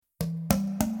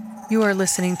You are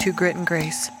listening to Grit and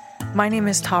Grace. My name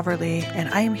is Taverlee, and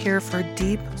I am here for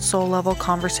deep, soul-level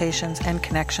conversations and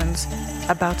connections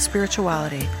about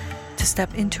spirituality to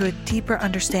step into a deeper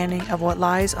understanding of what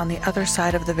lies on the other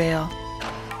side of the veil.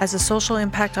 As a social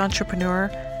impact entrepreneur,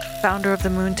 founder of the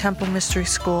Moon Temple Mystery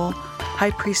School,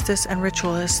 high priestess and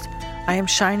ritualist, I am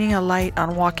shining a light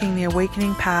on walking the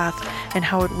awakening path and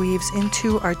how it weaves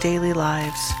into our daily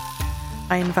lives.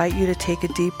 I invite you to take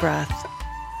a deep breath,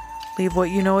 leave what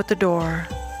you know at the door,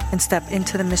 and step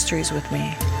into the mysteries with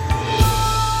me.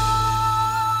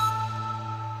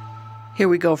 Here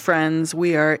we go, friends.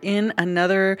 We are in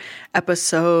another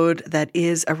episode that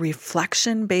is a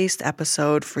reflection-based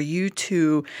episode for you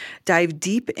to dive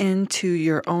deep into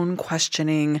your own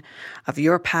questioning of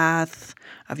your path,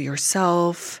 of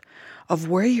yourself, of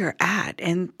where you're at.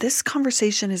 And this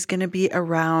conversation is going to be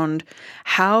around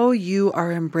how you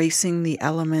are embracing the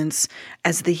elements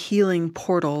as the healing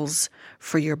portals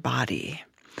for your body.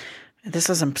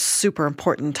 This is a super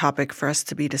important topic for us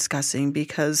to be discussing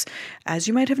because, as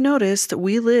you might have noticed,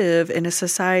 we live in a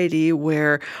society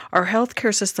where our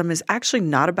healthcare system is actually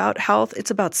not about health,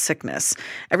 it's about sickness.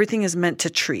 Everything is meant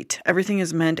to treat. Everything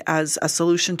is meant as a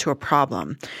solution to a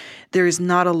problem. There is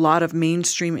not a lot of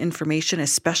mainstream information,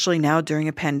 especially now during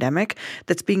a pandemic,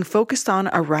 that's being focused on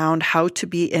around how to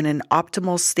be in an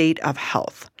optimal state of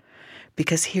health.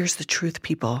 Because here's the truth,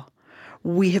 people.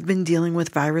 We have been dealing with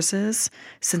viruses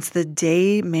since the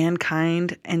day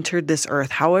mankind entered this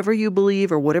earth. However you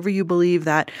believe or whatever you believe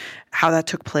that how that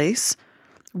took place,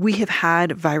 we have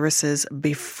had viruses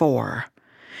before.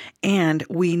 And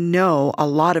we know a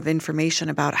lot of information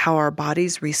about how our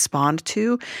bodies respond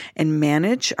to and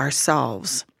manage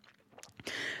ourselves.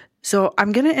 So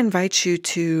I'm going to invite you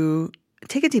to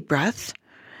take a deep breath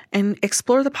and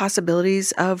explore the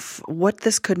possibilities of what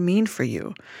this could mean for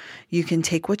you. You can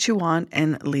take what you want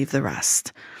and leave the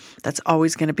rest. That's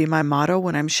always going to be my motto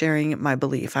when I'm sharing my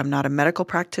belief. I'm not a medical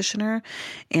practitioner,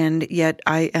 and yet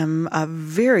I am a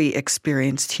very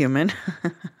experienced human,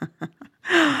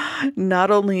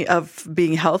 not only of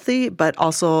being healthy, but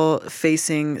also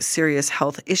facing serious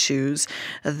health issues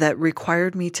that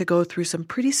required me to go through some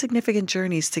pretty significant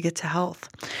journeys to get to health.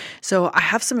 So I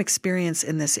have some experience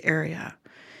in this area.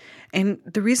 And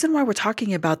the reason why we're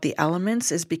talking about the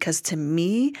elements is because, to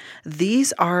me,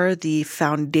 these are the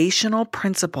foundational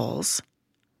principles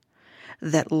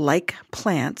that, like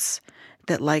plants,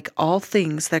 that like all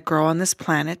things that grow on this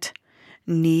planet,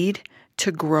 need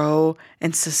to grow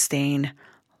and sustain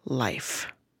life.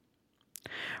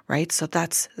 Right? So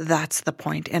that's the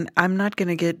point. And I'm not going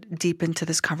to get deep into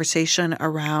this conversation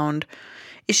around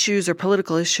issues or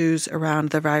political issues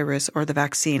around the virus or the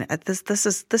vaccine. This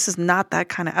is not that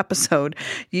kind of episode.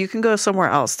 You can go somewhere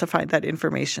else to find that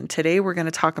information. Today, we're going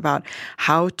to talk about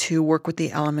how to work with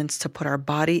the elements to put our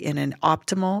body in an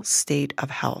optimal state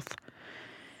of health.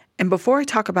 And before I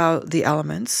talk about the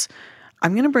elements,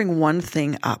 I'm going to bring one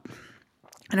thing up.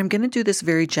 And I'm going to do this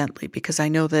very gently because I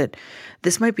know that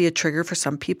this might be a trigger for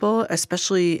some people,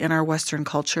 especially in our Western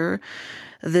culture,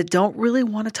 that don't really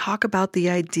want to talk about the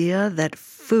idea that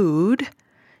food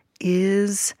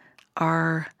is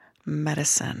our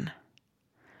medicine.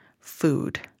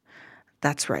 Food.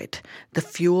 That's right. The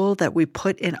fuel that we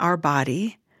put in our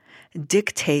body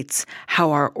dictates how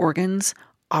our organs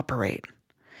operate,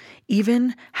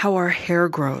 even how our hair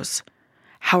grows,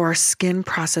 how our skin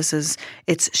processes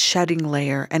its shedding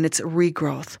layer and its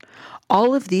regrowth.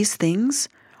 All of these things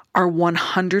are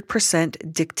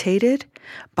 100% dictated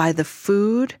by the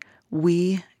food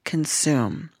we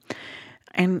consume.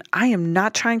 And I am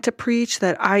not trying to preach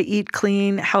that I eat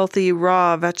clean, healthy,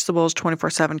 raw vegetables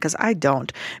 24/7 because I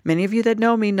don't. Many of you that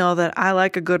know me know that I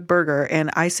like a good burger,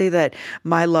 and I say that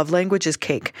my love language is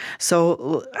cake.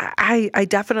 So I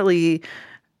definitely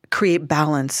create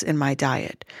balance in my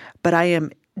diet, but I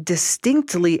am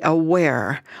distinctly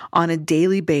aware on a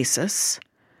daily basis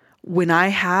when I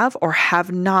have or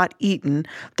have not eaten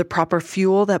the proper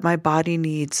fuel that my body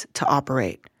needs to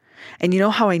operate. And you know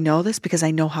how I know this? Because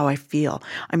I know how I feel.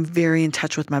 I'm very in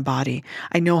touch with my body.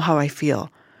 I know how I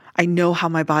feel. I know how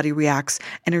my body reacts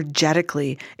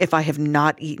energetically if I have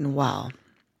not eaten well.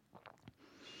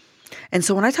 And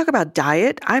so when I talk about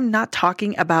diet, I'm not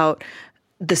talking about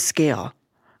the scale.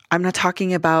 I'm not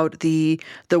talking about the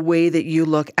way that you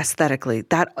look aesthetically.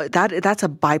 That's a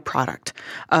byproduct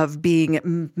of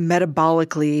being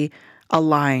metabolically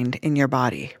aligned in your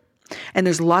body. And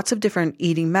there's lots of different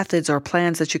eating methods or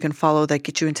plans that you can follow that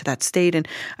get you into that state. And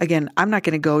again, I'm not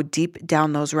going to go deep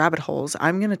down those rabbit holes.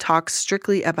 I'm going to talk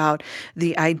strictly about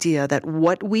the idea that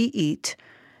what we eat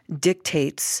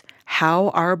dictates how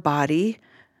our body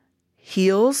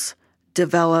heals,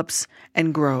 develops,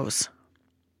 and grows.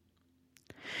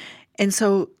 And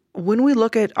so when we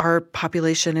look at our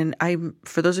population, and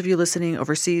for those of you listening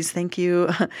overseas, thank you.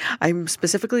 I'm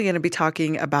specifically going to be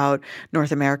talking about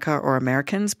North America or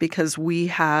Americans because we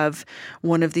have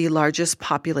one of the largest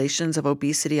populations of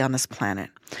obesity on this planet.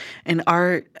 And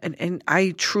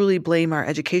I truly blame our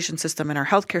education system and our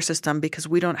healthcare system because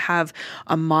we don't have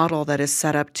a model that is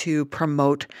set up to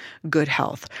promote good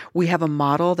health. We have a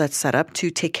model that's set up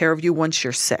to take care of you once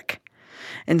you're sick.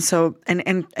 And so,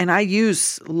 and I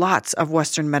use lots of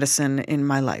Western medicine in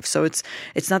my life. So it's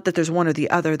not that there's one or the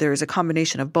other. There is a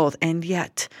combination of both. And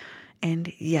yet,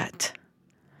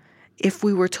 if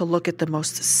we were to look at the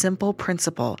most simple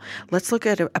principle, let's look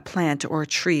at a plant or a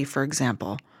tree, for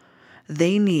example.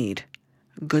 They need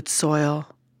good soil.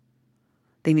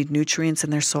 They need nutrients in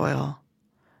their soil.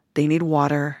 They need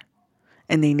water,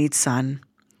 and they need sun,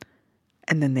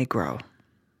 and then they grow.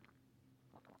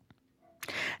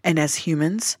 And as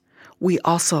humans, we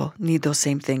also need those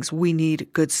same things. We need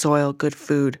good soil, good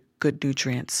food, good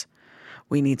nutrients.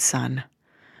 We need sun.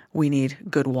 We need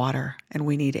good water, and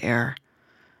we need air.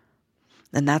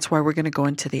 And that's why we're going to go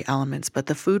into the elements. But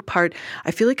the food part,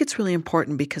 I feel like it's really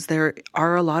important because there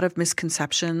are a lot of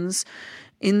misconceptions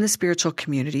in the spiritual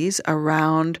communities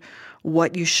around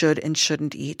what you should and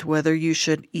shouldn't eat, whether you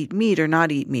should eat meat or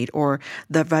not eat meat, or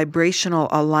the vibrational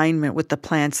alignment with the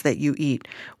plants that you eat,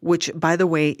 which, by the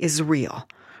way, is real,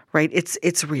 right?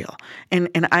 It's real. And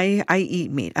I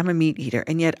eat meat. I'm a meat eater.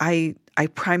 And yet I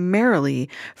primarily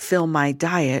fill my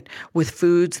diet with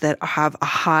foods that have a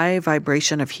high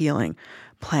vibration of healing,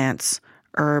 plants,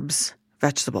 herbs,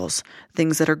 vegetables,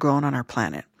 things that are grown on our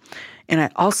planet. And I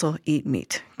also eat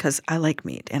meat because I like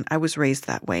meat and I was raised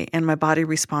that way. And my body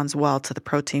responds well to the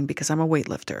protein because I'm a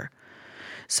weightlifter.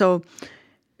 So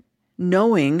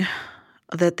knowing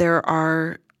that there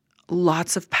are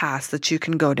lots of paths that you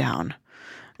can go down,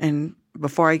 and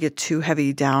before I get too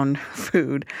heavy down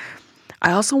food,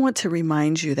 I also want to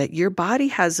remind you that your body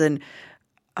has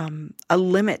a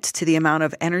limit to the amount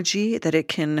of energy that it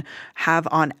can have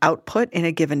on output in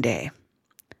a given day.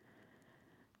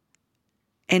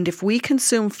 And if we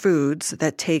consume foods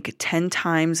that take 10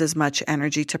 times as much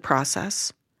energy to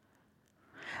process,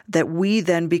 that we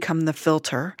then become the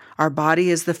filter, our body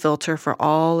is the filter for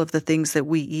all of the things that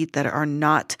we eat that are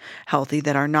not healthy,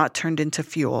 that are not turned into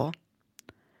fuel,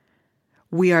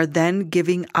 we are then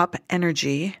giving up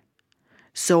energy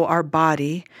so our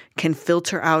body can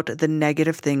filter out the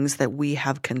negative things that we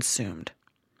have consumed.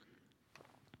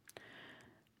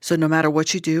 So no matter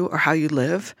what you do or how you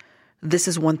live, this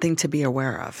is one thing to be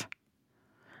aware of.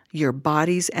 Your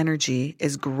body's energy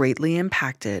is greatly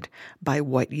impacted by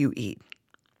what you eat.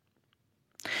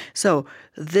 So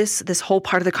this whole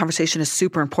part of the conversation is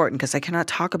super important because I cannot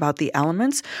talk about the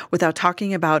elements without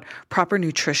talking about proper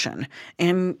nutrition.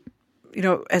 And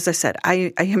as I said,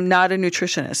 I am not a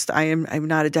nutritionist. I'm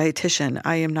not a dietitian.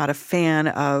 I am not a fan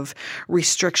of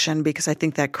restriction because I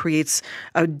think that creates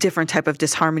a different type of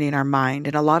disharmony in our mind.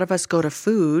 And a lot of us go to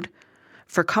food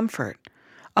for comfort.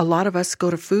 A lot of us go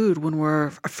to food when we're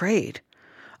afraid.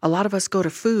 A lot of us go to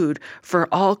food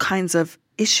for all kinds of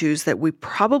issues that we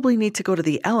probably need to go to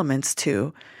the elements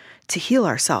to heal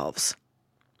ourselves.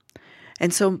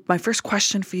 And so my first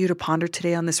question for you to ponder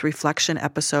today on this reflection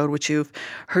episode, which you've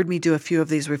heard me do a few of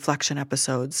these reflection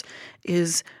episodes,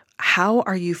 is how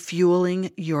are you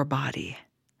fueling your body?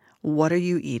 What are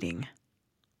you eating?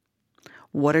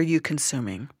 What are you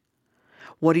consuming?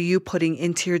 What are you putting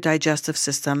into your digestive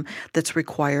system that's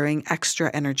requiring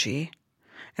extra energy?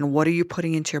 And what are you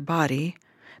putting into your body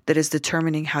that is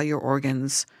determining how your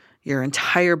organs, your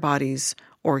entire body's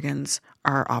organs,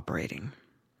 are operating?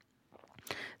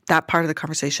 That part of the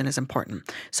conversation is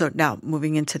important. So now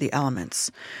moving into the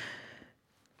elements.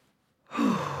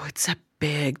 It's a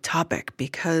big topic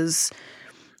because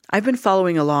I've been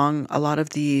following along a lot of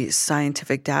the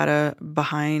scientific data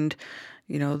behind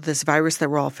this virus that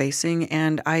we're all facing,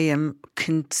 and I am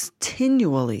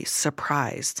continually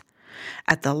surprised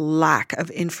at the lack of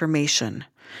information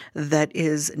that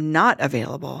is not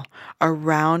available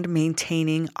around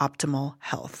maintaining optimal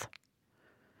health.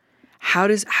 How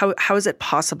is it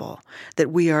possible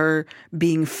that we are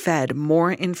being fed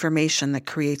more information that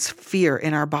creates fear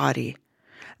in our body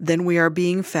than we are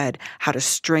being fed how to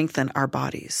strengthen our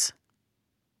bodies?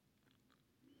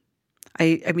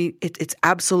 I mean, it's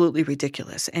absolutely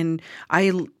ridiculous. And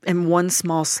I am one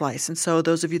small slice. And so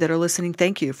those of you that are listening,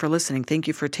 thank you for listening. Thank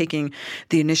you for taking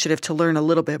the initiative to learn a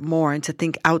little bit more and to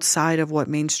think outside of what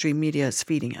mainstream media is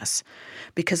feeding us.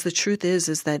 Because the truth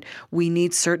is that we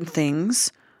need certain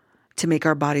things to make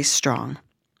our bodies strong.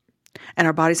 And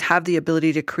our bodies have the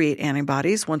ability to create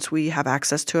antibodies once we have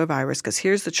access to a virus. Because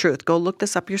here's the truth. Go look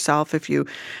this up yourself if you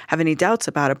have any doubts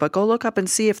about it. But go look up and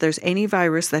see if there's any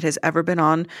virus that has ever been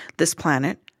on this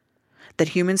planet that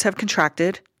humans have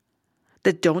contracted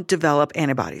that don't develop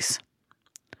antibodies.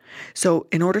 So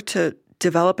in order to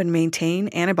develop and maintain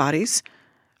antibodies,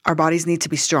 our bodies need to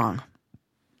be strong.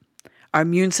 Our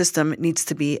immune system needs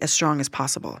to be as strong as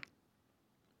possible.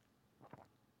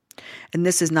 And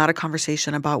this is not a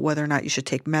conversation about whether or not you should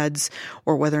take meds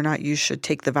or whether or not you should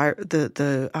take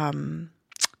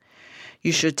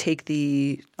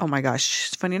oh my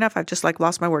gosh, funny enough, I've just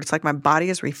lost my word. It's like my body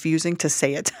is refusing to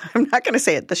say it. I'm not going to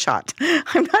say it, the shot.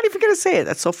 I'm not even going to say it.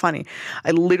 That's so funny.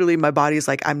 My body is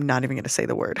like, I'm not even going to say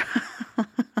the word.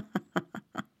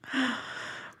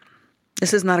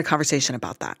 This is not a conversation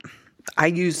about that. I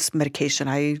use medication.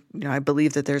 I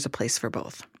believe that there's a place for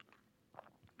both.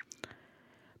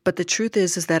 But the truth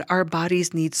is that our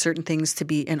bodies need certain things to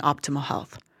be in optimal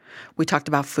health. We talked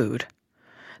about food.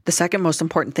 The second most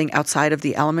important thing outside of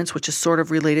the elements, which is sort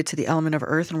of related to the element of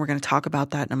earth, and we're going to talk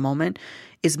about that in a moment,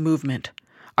 is movement.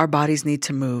 Our bodies need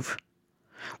to move.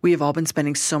 We have all been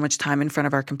spending so much time in front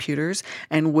of our computers,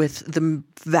 and with the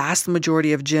vast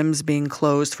majority of gyms being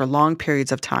closed for long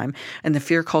periods of time and the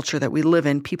fear culture that we live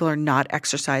in, people are not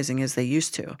exercising as they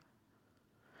used to.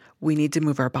 We need to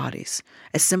move our bodies.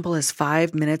 As simple as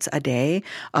 5 minutes a day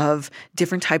of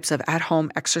different types of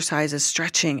at-home exercises,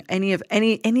 stretching,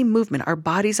 any movement. Our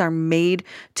bodies are made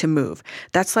to move.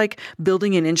 That's like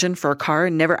building an engine for a car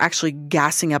and never actually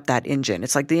gassing up that engine.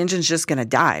 It's like the engine's just going to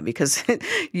die because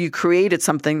you created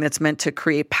something that's meant to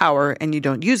create power and you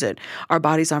don't use it. Our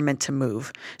bodies are meant to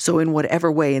move. So in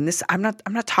whatever way, and this, I'm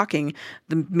not talking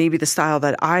maybe the style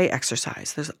that I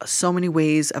exercise. There's so many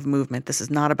ways of movement. This is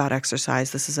not about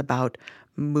exercise. This is about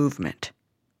movement.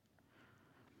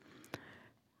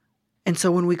 And so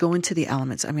when we go into the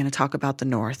elements, I'm going to talk about the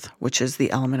north, which is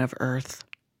the element of earth.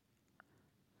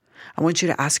 I want you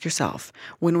to ask yourself,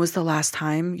 when was the last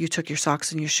time you took your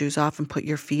socks and your shoes off and put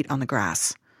your feet on the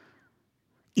grass?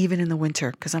 Even in the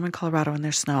winter, because I'm in Colorado and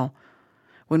there's snow.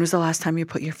 When was the last time you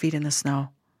put your feet in the snow?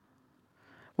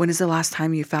 When is the last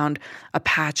time you found a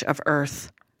patch of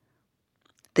earth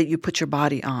that you put your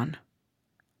body on?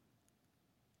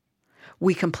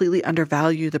 We completely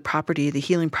undervalue the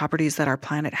healing properties that our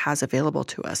planet has available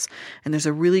to us. And there's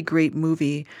a really great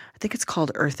movie, I think it's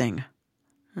called Earthing.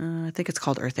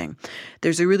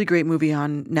 There's a really great movie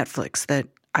on Netflix that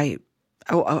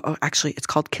actually, it's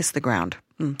called Kiss the Ground.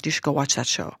 You should go watch that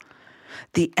show.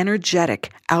 The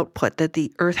energetic output that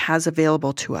the earth has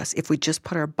available to us, if we just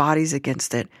put our bodies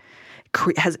against it,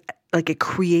 it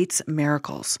creates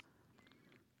miracles.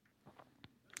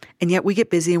 And yet we get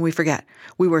busy and we forget.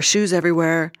 We wear shoes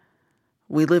everywhere.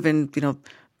 We live in,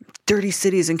 dirty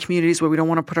cities and communities where we don't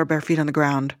want to put our bare feet on the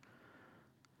ground.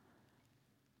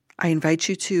 I invite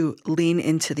you to lean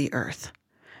into the earth.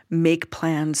 Make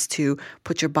plans to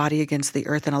put your body against the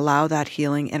earth and allow that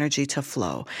healing energy to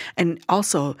flow. And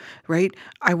also, right,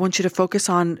 I want you to focus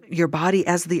on your body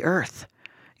as the earth.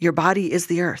 Your body is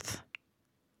the earth.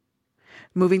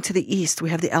 Moving to the east, we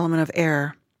have the element of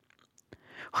air.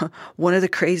 One of the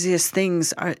craziest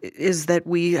things is that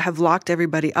we have locked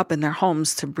everybody up in their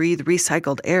homes to breathe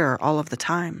recycled air all of the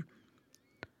time.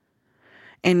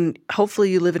 And hopefully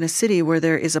you live in a city where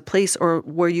there is a place or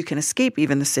where you can escape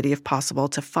even the city if possible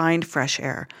to find fresh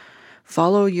air.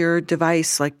 Follow your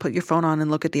device, put your phone on and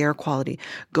look at the air quality.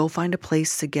 Go find a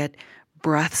place to get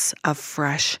breaths of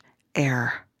fresh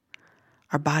air.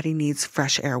 Our body needs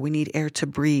fresh air. We need air to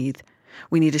breathe.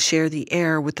 We need to share the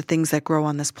air with the things that grow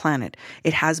on this planet.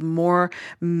 It has more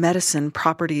medicine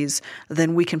properties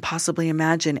than we can possibly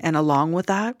imagine. And along with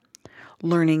that,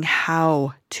 learning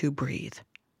how to breathe.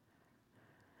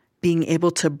 Being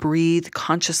able to breathe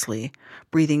consciously,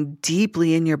 breathing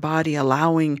deeply in your body,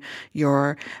 allowing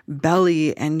your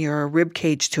belly and your rib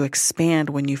cage to expand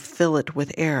when you fill it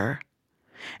with air,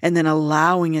 and then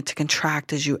allowing it to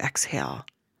contract as you exhale.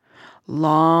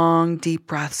 Long, deep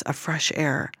breaths of fresh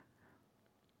air.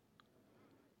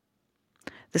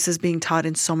 This is being taught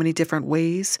in so many different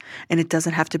ways, and it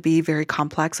doesn't have to be very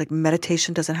complex.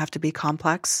 Meditation doesn't have to be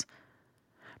complex.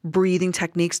 Breathing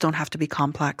techniques don't have to be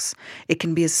complex. It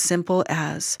can be as simple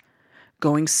as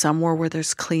going somewhere where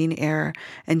there's clean air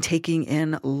and taking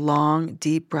in long,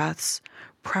 deep breaths,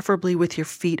 preferably with your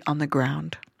feet on the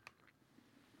ground.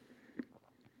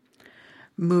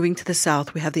 Moving to the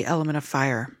south, we have the element of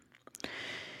fire.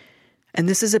 And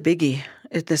this is a biggie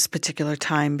at this particular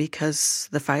time because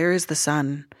the fire is the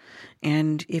sun.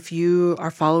 And if you are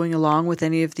following along with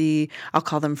any of the, I'll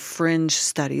call them fringe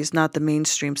studies, not the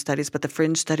mainstream studies, but the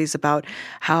fringe studies about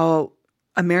how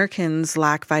Americans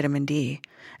lack vitamin D,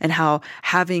 and how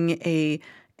having a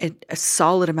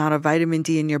solid amount of vitamin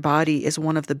D in your body is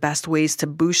one of the best ways to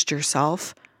boost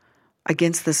yourself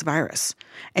against this virus.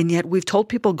 And yet we've told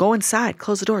people, go inside,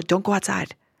 close the door, don't go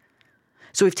outside.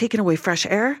 So we've taken away fresh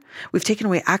air. We've taken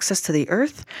away access to the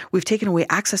earth. We've taken away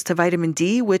access to vitamin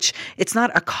D, which it's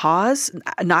not a cause.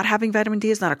 Not having vitamin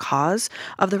D is not a cause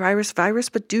of the virus,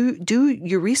 but do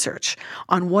your research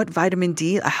on what vitamin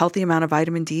D, a healthy amount of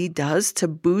vitamin D, does to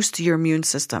boost your immune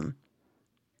system.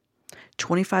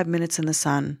 25 minutes in the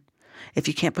sun. If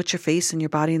you can't put your face and your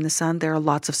body in the sun, there are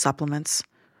lots of supplements.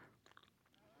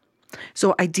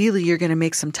 So ideally, you're going to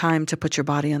make some time to put your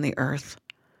body on the earth.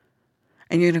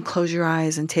 And you're going to close your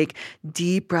eyes and take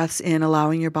deep breaths in,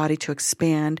 allowing your body to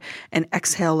expand, and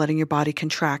exhale, letting your body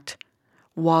contract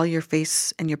while your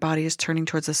face and your body is turning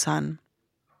towards the sun.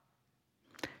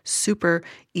 Super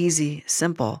easy,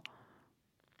 simple,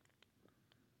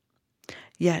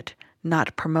 yet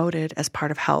not promoted as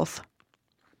part of health.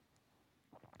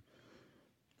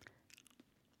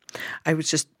 I was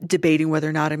just debating whether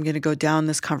or not I'm going to go down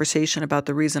this conversation about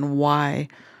the reason why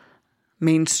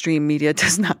mainstream media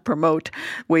does not promote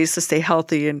ways to stay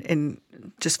healthy and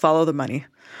just follow the money.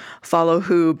 Follow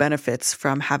who benefits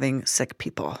from having sick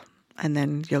people, and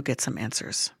then you'll get some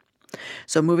answers.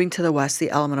 So moving to the west, the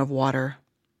element of water.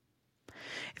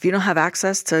 If you don't have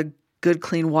access to good,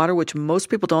 clean water, which most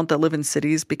people don't that live in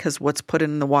cities, because what's put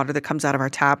in the water that comes out of our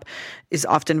tap is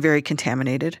often very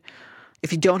contaminated.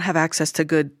 If you don't have access to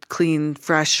good, clean,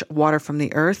 fresh water from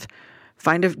the earth,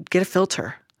 get a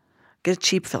filter. Get a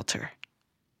cheap filter.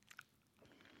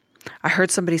 I heard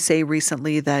somebody say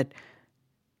recently that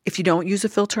if you don't use a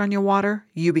filter on your water,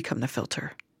 you become the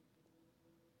filter.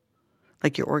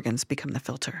 Like your organs become the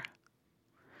filter.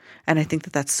 And I think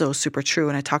that that's so super true.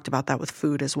 And I talked about that with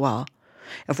food as well.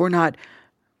 If we're not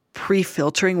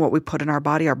pre-filtering what we put in our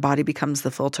body becomes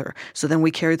the filter. So then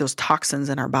we carry those toxins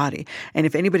in our body. And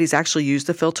if anybody's actually used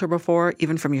a filter before,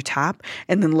 even from your tap,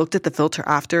 and then looked at the filter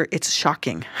after, it's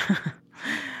shocking.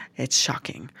 It's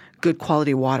shocking. Good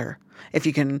quality water. If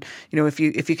you can,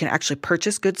 if you can actually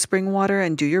purchase good spring water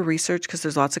and do your research, because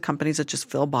there's lots of companies that just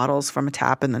fill bottles from a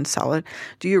tap and then sell it,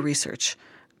 do your research.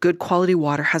 Good quality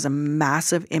water has a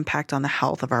massive impact on the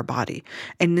health of our body.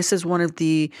 And this is one of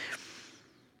the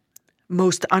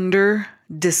most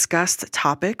under-discussed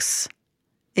topics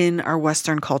in our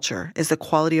Western culture, is the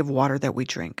quality of water that we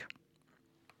drink.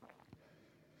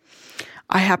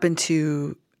 I happen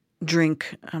to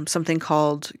drink something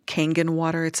called Kangen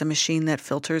water. It's a machine that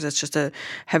filters. It's just a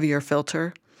heavier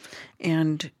filter.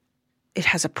 And it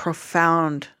has a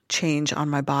profound change on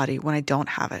my body when I don't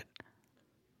have it.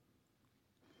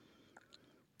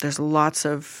 There's lots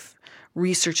of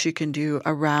research you can do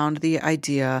around the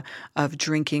idea of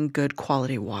drinking good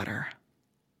quality water.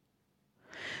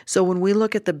 So when we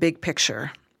look at the big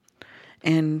picture,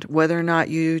 and whether or not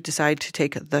you decide to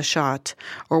take the shot,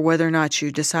 or whether or not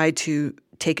you decide to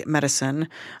take medicine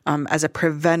as a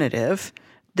preventative,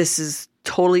 this is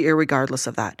totally irregardless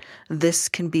of that. This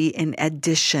can be in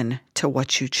addition to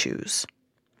what you choose.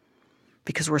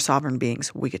 Because we're sovereign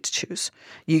beings, we get to choose.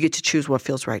 You get to choose what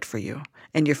feels right for you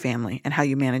and your family and how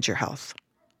you manage your health.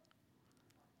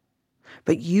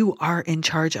 But you are in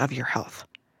charge of your health.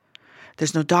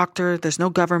 There's no doctor, there's no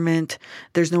government,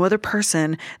 there's no other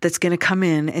person that's going to come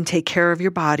in and take care of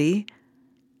your body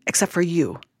except for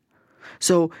you.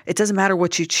 So it doesn't matter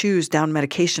what you choose down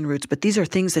medication routes, but these are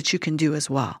things that you can do as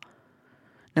well.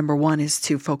 Number one is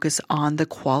to focus on the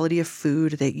quality of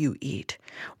food that you eat.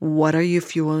 What are you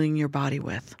fueling your body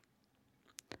with?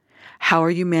 How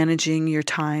are you managing your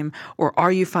time, or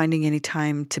are you finding any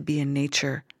time to be in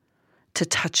nature, to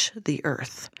touch the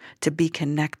earth, to be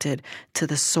connected to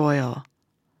the soil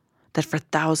that for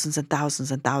thousands and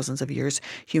thousands and thousands of years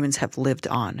humans have lived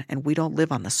on? And we don't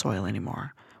live on the soil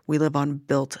anymore. We live on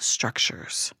built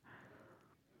structures.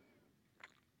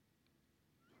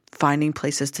 Finding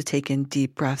places to take in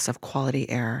deep breaths of quality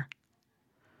air.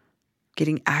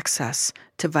 Getting access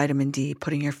to vitamin D,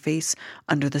 putting your face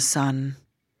under the sun.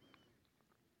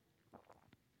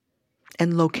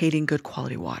 And locating good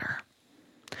quality water.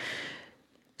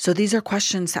 So these are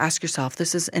questions to ask yourself.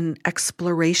 This is an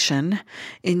exploration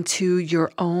into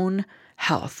your own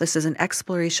health. This is an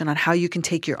exploration on how you can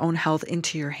take your own health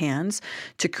into your hands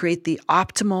to create the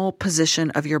optimal position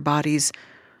of your body's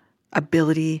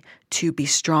ability to be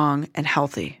strong and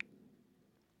healthy.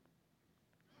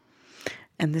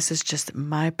 And this is just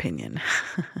my opinion.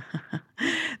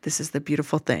 This is the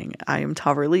beautiful thing. I am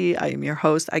Tahverlee Lee. I am your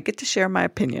host. I get to share my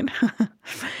opinion.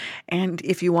 And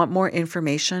if you want more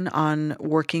information on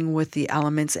working with the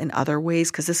elements in other ways,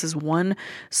 because this is one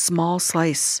small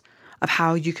slice of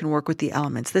how you can work with the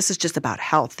elements. This is just about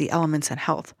health, the elements and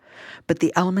health. But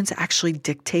the elements actually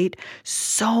dictate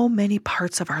so many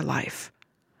parts of our life.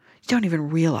 You don't even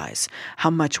realize how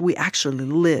much we actually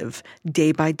live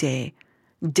day by day,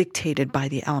 dictated by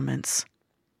the elements.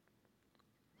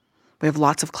 We have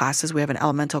lots of classes. We have an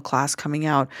elemental class coming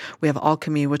out. We have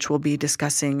alchemy, which will be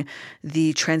discussing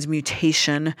the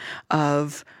transmutation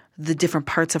of the different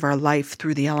parts of our life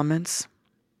through the elements.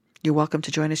 You're welcome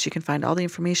to join us. You can find all the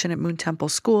information at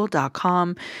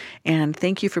moontempleschool.com. And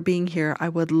thank you for being here. I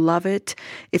would love it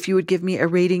if you would give me a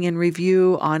rating and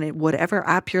review on it, whatever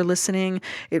app you're listening.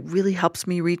 It really helps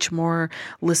me reach more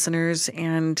listeners.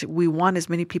 And we want as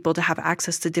many people to have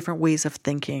access to different ways of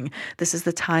thinking. This is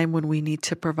the time when we need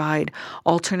to provide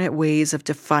alternate ways of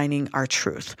defining our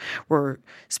truth. We're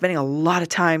spending a lot of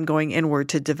time going inward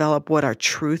to develop what our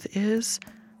truth is.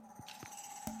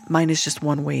 Mine is just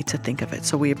one way to think of it.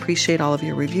 So we appreciate all of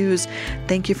your reviews.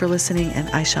 Thank you for listening, and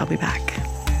I shall be back.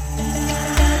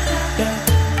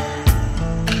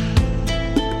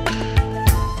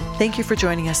 Thank you for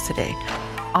joining us today.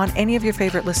 On any of your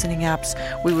favorite listening apps,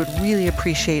 we would really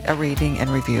appreciate a rating and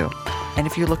review. And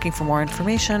if you're looking for more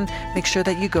information, make sure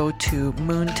that you go to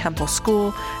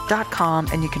moontempleschool.com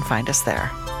and you can find us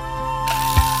there.